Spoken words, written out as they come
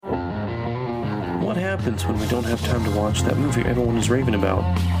what happens when we don't have time to watch that movie everyone is raving about?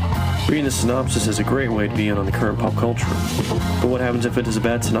 Reading the synopsis is a great way to be in on the current pop culture. But what happens if it is a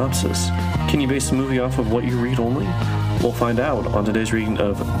bad synopsis? Can you base a movie off of what you read only? We'll find out on today's reading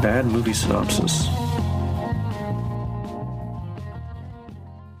of Bad Movie Synopsis.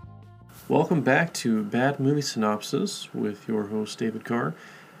 Welcome back to Bad Movie Synopsis with your host David Carr.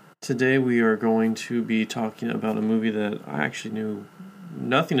 Today we are going to be talking about a movie that I actually knew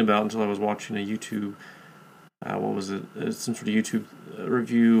nothing about until I was watching a YouTube, some sort of YouTube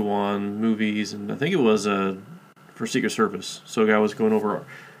review on movies, and I think it was for Secret Service. So a guy was going over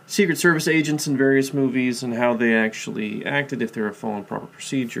Secret Service agents in various movies and how they actually acted, if they were following proper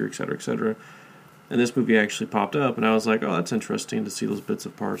procedure, etc., etc. And this movie actually popped up, and I was like, oh, that's interesting to see those bits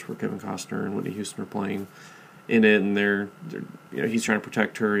of parts where Kevin Costner and Whitney Houston are playing in it, and they're he's trying to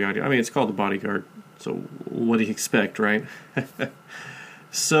protect her. I mean, it's called The Bodyguard, so what do you expect, right?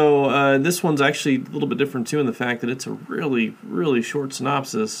 So this one's actually a little bit different, too, in the fact that it's a really, really short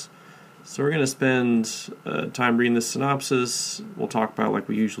synopsis. So we're going to spend time reading this synopsis. We'll talk about it like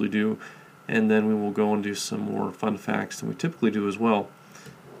we usually do, and then we will go and do some more fun facts than we typically do as well.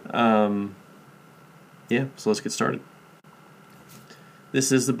 So let's get started.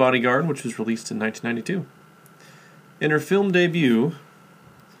 This is The Bodyguard, which was released in 1992. In her film debut,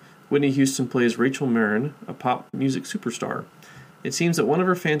 Whitney Houston plays Rachel Marron, a pop music superstar. It seems that one of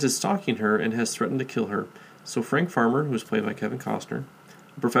her fans is stalking her and has threatened to kill her, so Frank Farmer, who is played by Kevin Costner,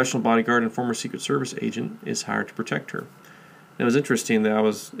 a professional bodyguard and former Secret Service agent, is hired to protect her. And it was interesting that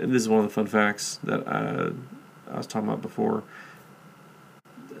this is one of the fun facts that I was talking about before.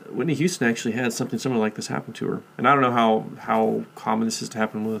 Whitney Houston actually had something similar like this happen to her. And I don't know how common this is to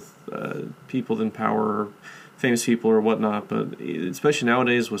happen with people in power or famous people or whatnot, but especially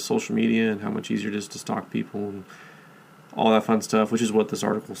nowadays with social media and how much easier it is to stalk people and all that fun stuff, which is what this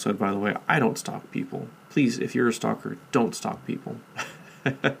article said, by the way. I don't stalk people. Please, if you're a stalker, don't stalk people.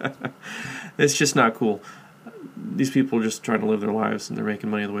 It's just not cool. These people are just trying to live their lives, and they're making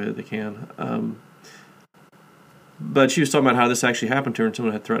money the way that they can. But she was talking about how this actually happened to her, and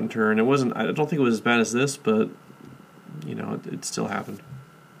someone had threatened her, and it wasn't. I don't think it was as bad as this, but it still happened.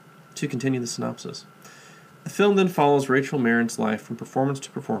 To continue the synopsis, the film then follows Rachel Marron's life from performance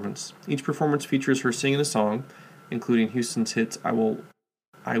to performance. Each performance features her singing a song, including Houston's hits "I Will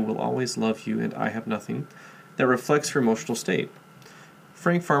Always Love You" and "I Have Nothing," that reflects her emotional state.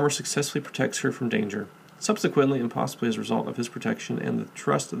 Frank Farmer successfully protects her from danger. Subsequently, and possibly as a result of his protection and the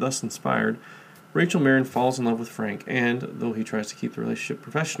trust thus inspired, Rachel Marron falls in love with Frank, and, though he tries to keep the relationship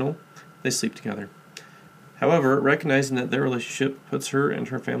professional, they sleep together. However, recognizing that their relationship puts her and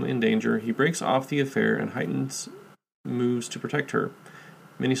her family in danger, he breaks off the affair and heightens moves to protect her.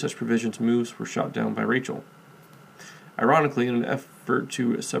 Many such moves were shot down by Rachel. Ironically, in an effort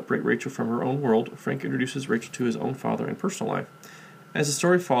to separate Rachel from her own world, Frank introduces Rachel to his own father and personal life. As the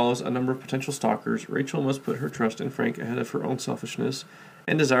story follows a number of potential stalkers, Rachel must put her trust in Frank ahead of her own selfishness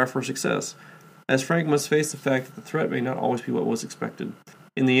and desire for success, as Frank must face the fact that the threat may not always be what was expected.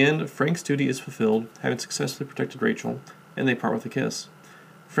 In the end, Frank's duty is fulfilled, having successfully protected Rachel, and they part with a kiss.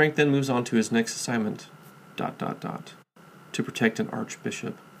 Frank then moves on to his next assignment, ... to protect an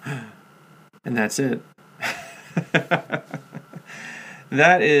archbishop. And that's it.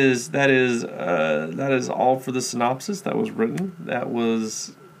 That is all for the synopsis that was written. Let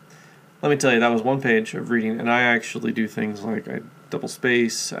me tell you, that was one page of reading, and I actually do things like I double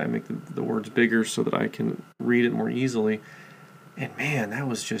space, I make the words bigger so that I can read it more easily. And man, that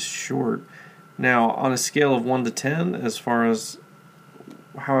was just short. Now, on a scale of 1 to 10, as far as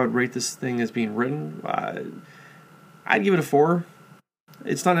how I'd rate this thing as being written, I'd give it a 4.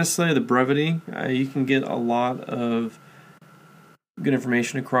 It's not necessarily the brevity. You can get a lot of good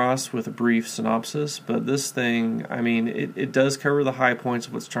information across with a brief synopsis, but this thing, I mean, it does cover the high points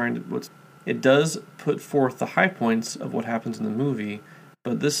of it does put forth the high points of what happens in the movie,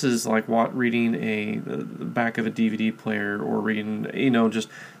 but this is like reading the back of a DVD player, or reading, just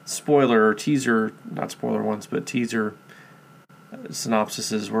spoiler or teaser, not spoiler ones, but teaser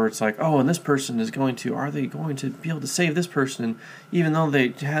synopsises where it's like, oh, and this person are they going to be able to save this person, even though they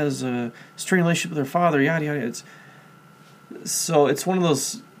has a strained relationship with their father, yada yada. So it's one of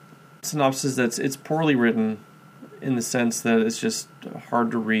those synopses it's poorly written, in the sense that it's just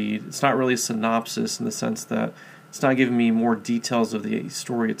hard to read. It's not really a synopsis in the sense that it's not giving me more details of the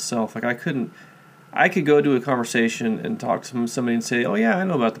story itself. Like I could go to a conversation and talk to somebody and say, oh yeah, I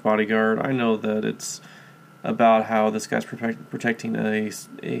know about The Bodyguard. I know that it's about how this guy's protecting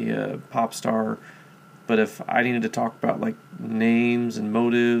a pop star. But if I needed to talk about like names and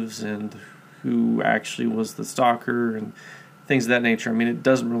motives and who actually was the stalker and things of that nature, I mean, it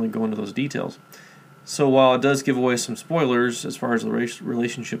doesn't really go into those details. So while it does give away some spoilers as far as the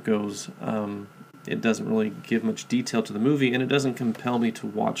relationship goes, it doesn't really give much detail to the movie, and it doesn't compel me to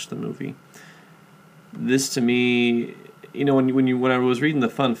watch the movie. This, to me, when I was reading the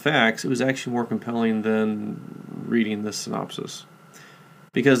fun facts, it was actually more compelling than reading the synopsis,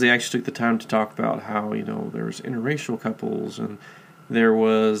 because they actually took the time to talk about how there was interracial couples, and the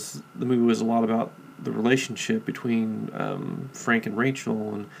movie was a lot about the relationship between Frank and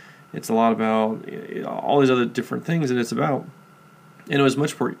Rachel, and it's a lot about all these other different things that it's about. And it was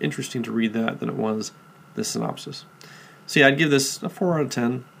much more interesting to read that than it was the synopsis. So yeah, I'd give this a 4 out of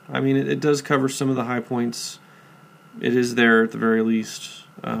 10. I mean, it does cover some of the high points. It is there at the very least.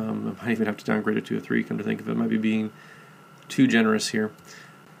 I might even have to downgrade it to a 3, come to think of it. Might be being too generous here.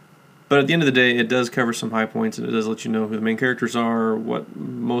 But at the end of the day, it does cover some high points, and it does let you know who the main characters are, what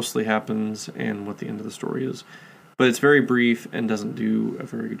mostly happens, and what the end of the story is. But it's very brief and doesn't do a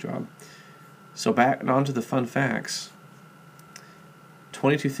very good job. So back on to the fun facts.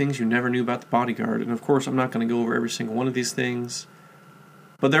 22 things you never knew about The Bodyguard. And of course, I'm not going to go over every single one of these things,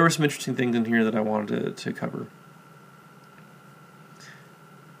 but there were some interesting things in here that I wanted to cover.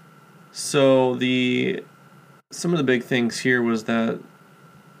 So some of the big things here was that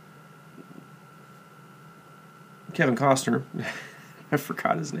Kevin Costner, I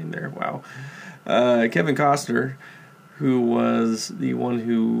forgot his name there, wow. Kevin Costner, who was the one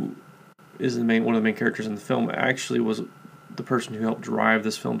who is one of the main characters in the film, actually was the person who helped drive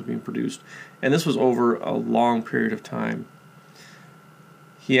this film to being produced. And this was over a long period of time.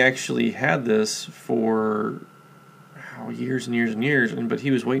 He actually had this for years and years and years, but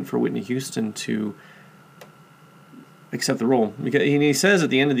he was waiting for Whitney Houston to accept the role. And he says at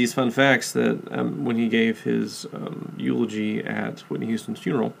the end of these fun facts that when he gave his eulogy at Whitney Houston's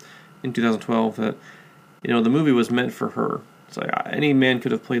funeral in 2012, that the movie was meant for her. It's like any man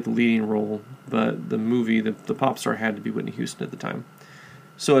could have played the leading role, but the movie, the pop star, had to be Whitney Houston at the time.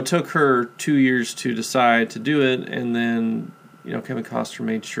 So it took her 2 years to decide to do it, and then Kevin Costner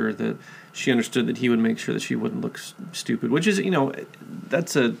made sure that she understood that he would make sure that she wouldn't look stupid, which is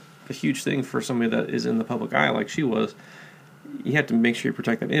that's a huge thing for somebody that is in the public eye like she was. You have to make sure you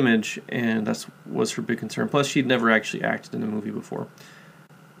protect that image, and that was her big concern. Plus, she'd never actually acted in a movie before,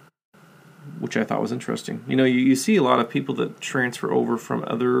 which I thought was interesting. You see a lot of people that transfer over from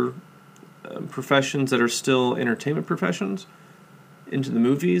other professions that are still entertainment professions into the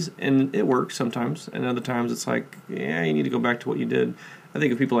movies, and it works sometimes, and other times it's like, yeah, you need to go back to what you did. I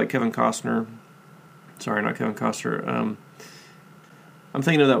think of people like Kevin Costner. Sorry, not Kevin Costner. I'm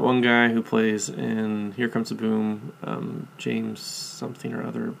thinking of that one guy who plays in Here Comes the Boom, James something or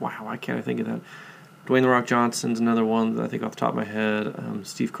other. Wow, why can't I think of that? Dwayne The Rock Johnson's another one that I think off the top of my head.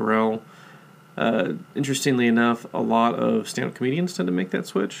 Steve Carell. Interestingly enough, a lot of stand-up comedians tend to make that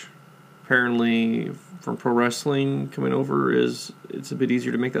switch. Apparently, from pro wrestling coming over, it's a bit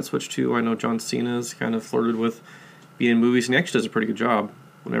easier to make that switch too. I know John Cena's kind of flirted with being in movies, and he actually does a pretty good job.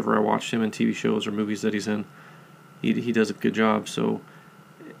 Whenever I watch him in TV shows or movies that he's in, he does a good job. So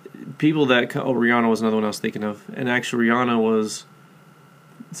people Rihanna was another one I was thinking of, and actually Rihanna was.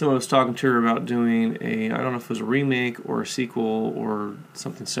 Someone was talking to her about doing I don't know if it was a remake or a sequel or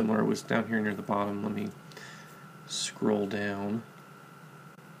something similar. It was down here near the bottom. Let me scroll down.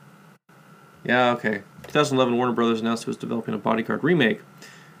 Yeah, okay. 2011, Warner Brothers announced it was developing a Bodyguard remake.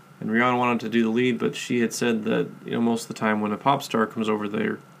 And Rihanna wanted to do the lead, but she had said that, most of the time when a pop star comes over,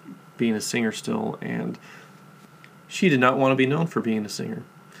 they're being a singer still, and she did not want to be known for being a singer.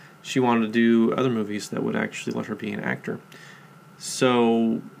 She wanted to do other movies that would actually let her be an actor.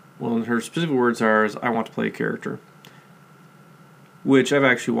 So, her specific words are, I want to play a character. Which I've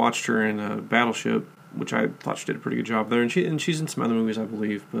actually watched her in Battleship, which I thought she did a pretty good job there. And she's in some other movies, I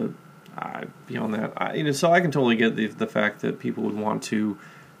believe, but beyond that, so I can totally get the fact that people would want to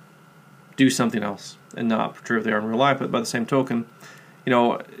do something else and not portray what they are in real life. But by the same token,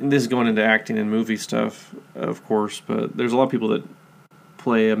 this is going into acting and movie stuff, of course, but there's a lot of people that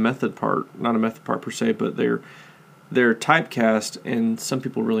play a method part, not a method part per se, but they're typecast, and some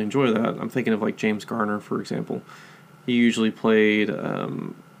people really enjoy that. I'm thinking of like James Garner, for example. He usually played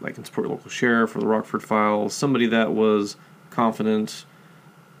like in Support Your Local Sheriff or The Rockford Files, somebody that was confident,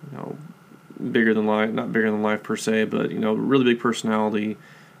 bigger than life, not bigger than life per se, but really big personality,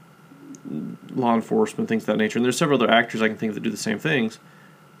 law enforcement, things of that nature. And there's several other actors I can think of that do the same things,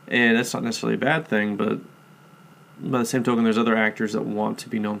 and that's not necessarily a bad thing, but by the same token, there's other actors that want to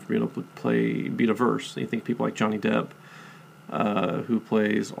be known for being able to be diverse. You think people like Johnny Depp, who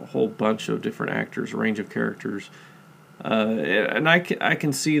plays a whole bunch of different actors, a range of characters, and I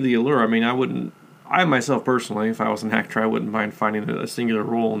can see the allure. I mean, I myself personally, if I was an actor, I wouldn't mind finding a singular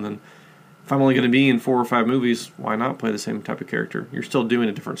role and then if I'm only going to be in 4 or 5 movies, why not play the same type of character? You're still doing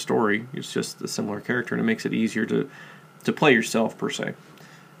a different story. It's just a similar character, and it makes it easier to play yourself, per se.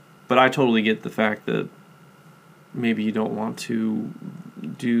 But I totally get the fact that maybe you don't want to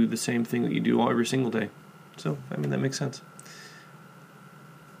do the same thing that you do every single day. So, I mean, that makes sense.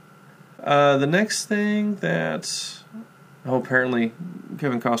 The next thing that... apparently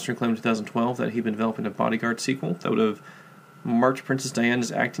Kevin Costner claimed in 2012 that he'd been developing a Bodyguard sequel that would have marked Princess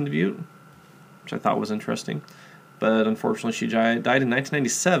Diana's acting debut, which I thought was interesting. But unfortunately, she died in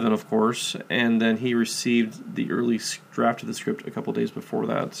 1997, of course, and then he received the early draft of the script a couple days before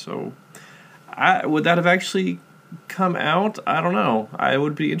that. So, would that have actually come out? I don't know. I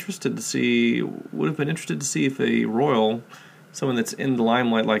would be interested to see. Would have been interested to see if a royal, someone that's in the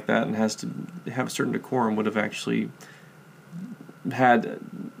limelight like that and has to have a certain decorum, would have actually had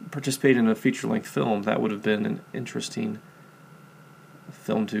participated in a feature-length film. That would have been an interesting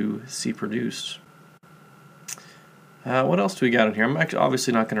film to see produced. What else do we got in here? I'm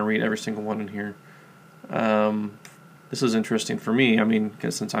obviously not going to read every single one in here. This is interesting for me,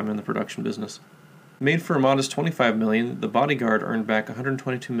 because since I'm in the production business. Made for a modest $25 million, The Bodyguard earned back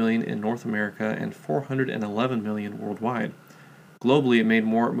 $122 million in North America and $411 million worldwide. Globally, it made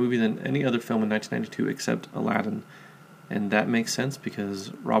more movie than any other film in 1992 except Aladdin. And that makes sense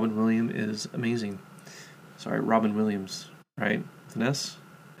because Robin Williams is amazing. Sorry, Robin Williams, right? With an S?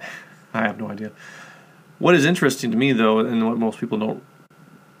 I have no idea. What is interesting to me, though, and what most people don't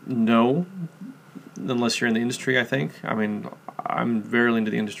know, unless you're in the industry, I think. I'm very into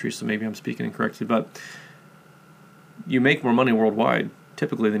the industry, so maybe I'm speaking incorrectly, but you make more money worldwide,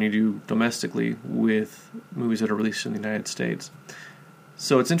 typically, than you do domestically with movies that are released in the United States.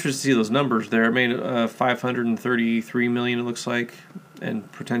 So it's interesting to see those numbers there. It made $533 million, it looks like,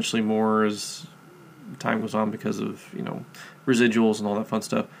 and potentially more as time goes on because of, residuals and all that fun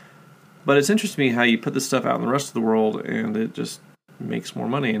stuff. But it's interesting to me how you put this stuff out in the rest of the world and it just makes more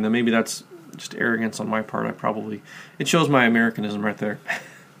money. And then maybe that's just arrogance on my part. It shows my Americanism right there.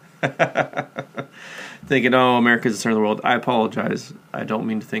 Thinking, America's the center of the world. I apologize. I don't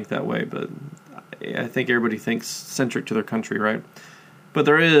mean to think that way, but I think everybody thinks centric to their country, right? But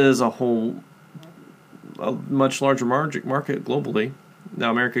there is a much larger market globally. Now,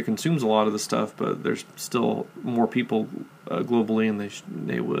 America consumes a lot of the stuff, but there's still more people globally, and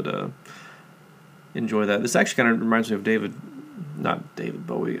they would enjoy that. This actually kind of reminds me of not David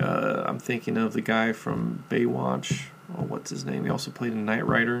Bowie. I'm thinking of the guy from Baywatch. Oh, what's his name? He also played in Knight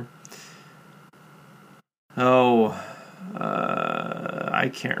Rider. I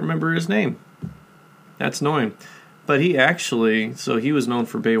can't remember his name. That's annoying. But he actually, he was known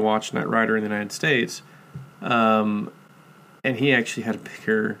for Baywatch, Knight Rider in the United States. And he actually had a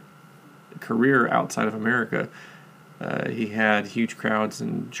bigger career outside of America. He had huge crowds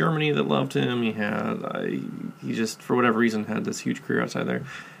in Germany that loved him. He just, for whatever reason, had this huge career outside there.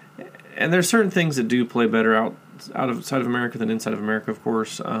 And there's certain things that do play better outside of America than inside of America, of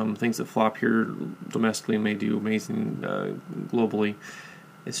course. Things that flop here domestically may do amazing globally.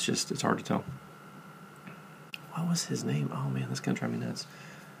 It's hard to tell. What was his name? Oh man, that's going to drive me nuts.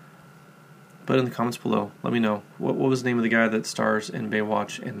 But in the comments below, let me know. What was the name of the guy that stars in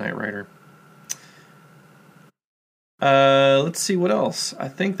Baywatch and Knight Rider? Let's see what else. I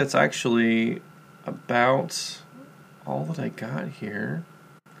think that's actually about all that I got here.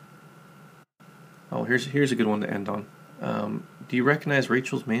 Oh, here's a good one to end on. Do you recognize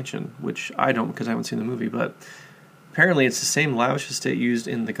Rachel's Mansion? Which I don't because I haven't seen the movie, but apparently it's the same lavish estate used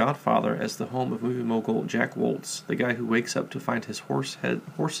in The Godfather as the home of movie mogul Jack Woltz, the guy who wakes up to find his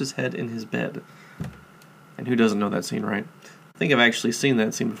horse's head in his bed. And who doesn't know that scene, right? I think I've actually seen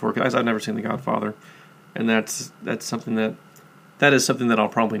that scene before, because I've never seen The Godfather. And that's something that is something that I'll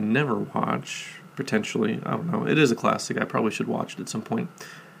probably never watch, potentially. I don't know. It is a classic. I probably should watch it at some point.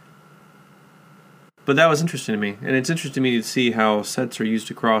 But that was interesting to me. And it's interesting to me to see how sets are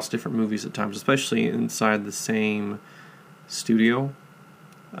used across different movies at times, especially inside the same studio.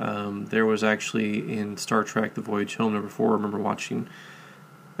 There was actually in Star Trek The Voyage Home #4, I remember watching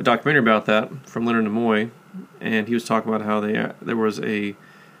a documentary about that from Leonard Nimoy, and he was talking about how there was the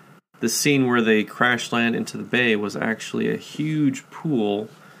scene where they crash land into the bay was actually a huge pool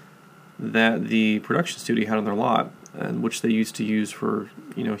that the production studio had on their lot, and which they used to use for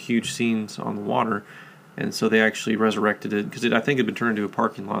huge scenes on the water, and so they actually resurrected it because I think it had been turned into a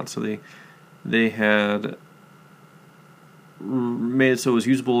parking lot. So they had made it so it was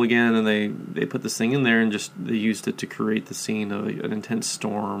usable again, and they put this thing in there and just they used it to create the scene of an intense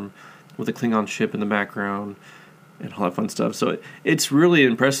storm with a Klingon ship in the background and all that fun stuff. So it's really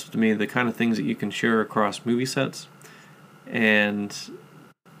impressive to me the kind of things that you can share across movie sets, and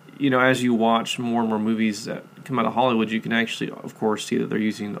as you watch more and more movies that come out of Hollywood, you can actually, of course, see that they're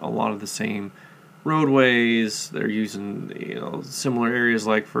using a lot of the same roadways. They're using, similar areas,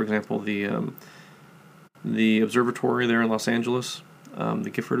 like, for example, the observatory there in Los Angeles,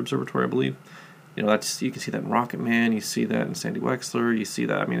 the Gifford Observatory, I believe. You can see that in Rocket Man. You see that in Sandy Wexler. You see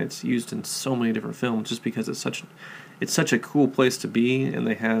that. I mean, it's used in so many different films just because it's such a cool place to be, and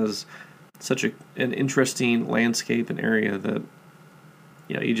it has such an interesting landscape and area that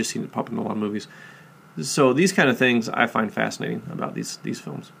you just see it pop in a lot of movies. So these kind of things I find fascinating about these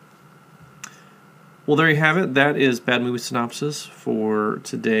films. Well, there you have it. That is Bad Movie Synopsis for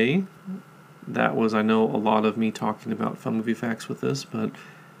today. That was, I know, a lot of me talking about fun movie facts with this, but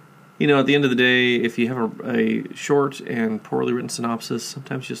at the end of the day, if you have a short and poorly written synopsis,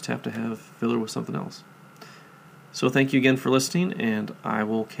 sometimes you just have to have filler with something else. So thank you again for listening, and I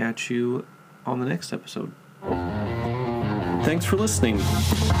will catch you on the next episode. Thanks for listening.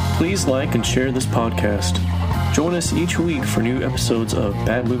 Please like and share this podcast. Join us each week for new episodes of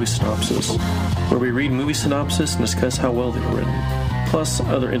Bad Movie Synopsis, where we read movie synopsis and discuss how well they were written, plus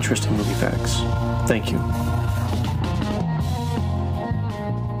other interesting movie facts. Thank you.